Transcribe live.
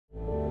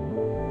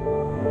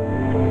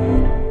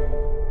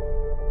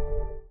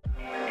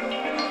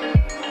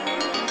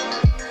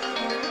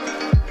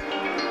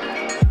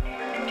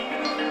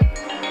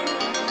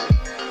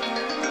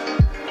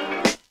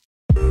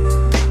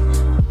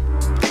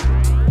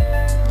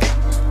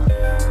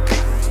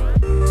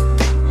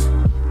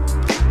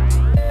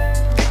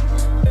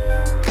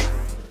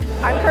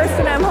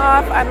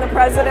I'm the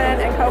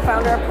president and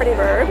co-founder of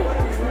Prettybird.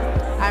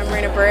 I'm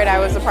Raena Bird. I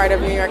was a part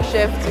of New York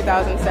Shift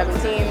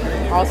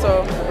 2017,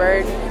 also a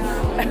bird.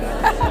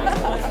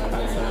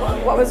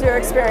 What was your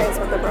experience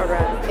with the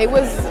program? It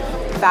was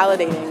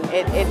validating.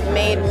 It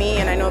made me,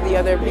 and I know the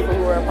other people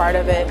who were a part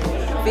of it,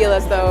 feel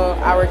as though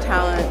our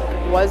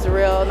talent was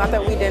real. Not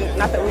that we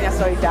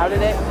necessarily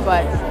doubted it,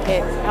 but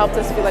it helped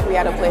us feel like we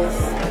had a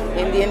place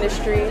in the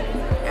industry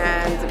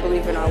and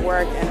believe in our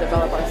work and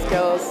develop our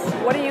skills.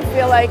 What do you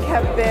feel like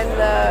have been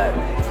the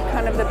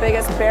kind of the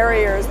biggest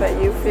barriers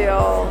that you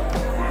feel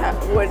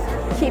would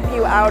keep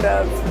you out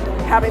of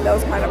having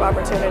those kind of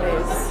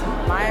opportunities?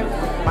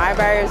 My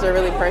barriers are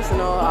really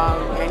personal.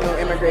 I know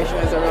immigration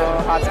is a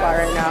real hotspot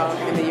right now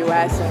in the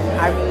U.S. and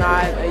I'm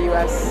not a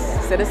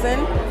U.S.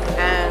 citizen,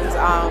 and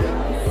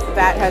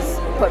that has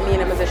put me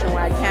in a position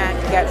where I can't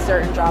get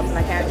certain jobs and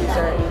I can't do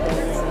certain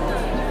things.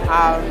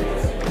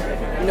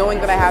 Knowing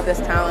that I have this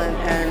talent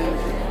and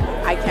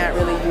I can't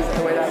really use it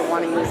the way that I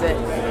want to use it,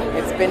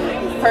 it's been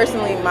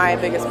personally my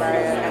biggest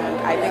barrier, and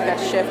I think that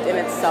shift in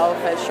itself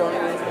has shown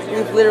me,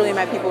 we've literally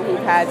met people who've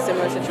had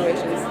similar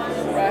situations,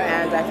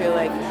 and I feel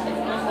like,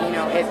 you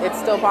know, it's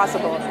still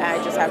possible, and I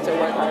just have to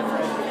work hard for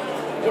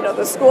it. You know,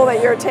 the school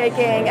that you're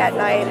taking at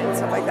night and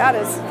stuff like that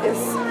is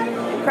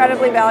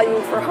incredibly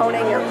valued for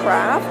honing your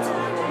craft,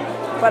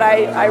 but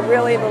I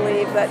really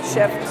believe that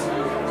Shift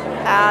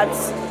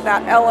adds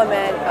that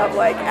element of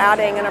like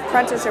adding an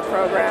apprenticeship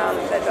program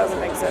that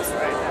doesn't exist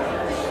right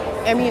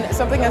now. I mean,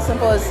 something as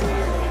simple as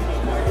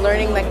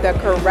learning like the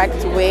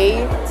correct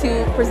way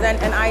to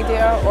present an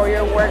idea or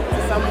your work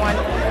to someone.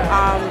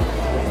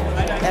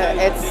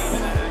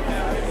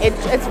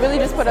 It's really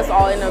just put us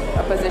all in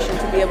a position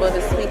to be able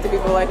to speak to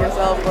people like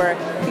yourself, or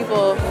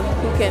people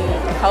who can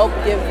help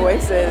give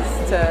voices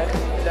to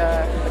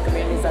the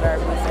communities that are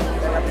missing,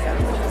 that represent.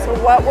 So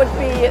what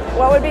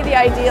would be the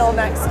ideal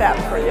next step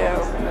for you?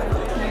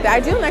 The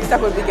ideal next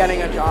step would be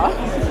getting a job,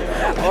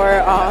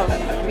 or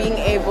being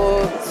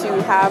able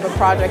to have a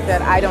project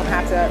that I don't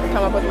have to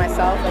come up with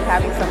myself, like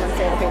having someone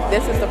say, okay,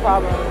 this is the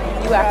problem,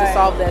 you have to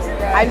solve this.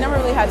 I've never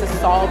really had to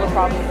solve a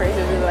problem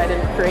creatively that I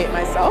didn't create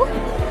myself.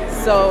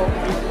 So,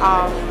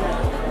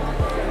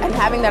 and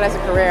having that as a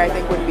career I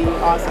think would be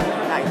awesome.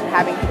 Like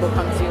having people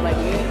come to you like,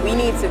 we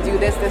need to do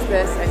this,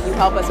 and you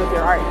help us with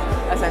your art,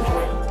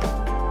 essentially.